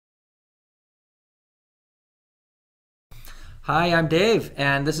Hi, I'm Dave,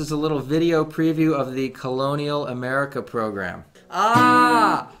 and this is a little video preview of the Colonial America program.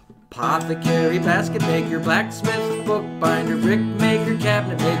 Apothecary, basket maker, blacksmith, bookbinder, brick maker,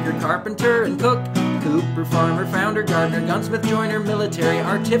 cabinet maker, carpenter, and cook, cooper, farmer, founder, gardener, gunsmith, joiner, military,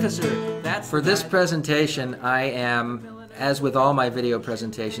 artificer. For this presentation, I am, as with all my video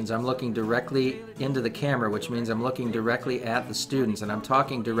presentations, I'm looking directly into the camera, which means I'm looking directly at the students and I'm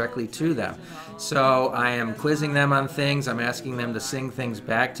talking directly to them. So I am quizzing them on things, I'm asking them to sing things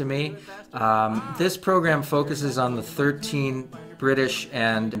back to me. This program focuses on the 13 British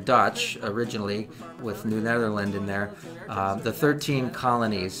and Dutch, originally with New Netherland in there, the 13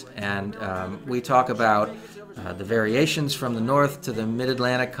 colonies, and we talk about the variations from the North to the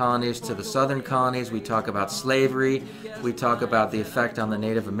Mid-Atlantic colonies to the Southern colonies. We talk about slavery. We talk about the effect on the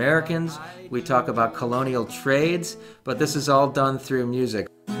Native Americans. We talk about colonial trades, but this is all done through music.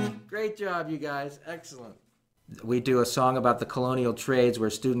 Great job, you guys. Excellent. We do a song about the colonial trades where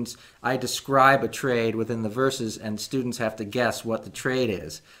I describe a trade within the verses and students have to guess what the trade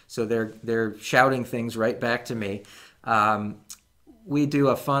is. So they're shouting things right back to me. We do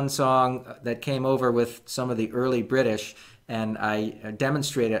a fun song that came over with some of the early British, and I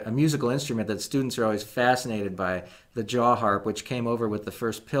demonstrate a musical instrument that students are always fascinated by, the jaw harp, which came over with the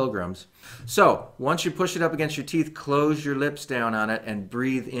first pilgrims. So once you push it up against your teeth, close your lips down on it and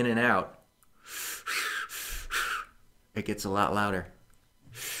breathe in and out. It gets a lot louder.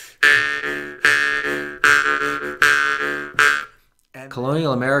 And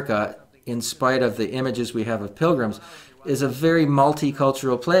Colonial America, in spite of the images we have of pilgrims, is a very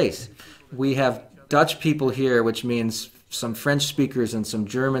multicultural place. We have Dutch people here, which means some French speakers and some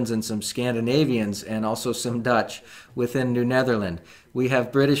Germans and some Scandinavians and also some Dutch within New Netherland. We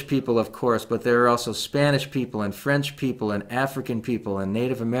have British people, of course, but there are also Spanish people and French people and African people and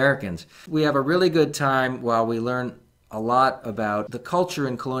Native Americans. We have a really good time while we learn a lot about the culture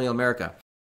in Colonial America.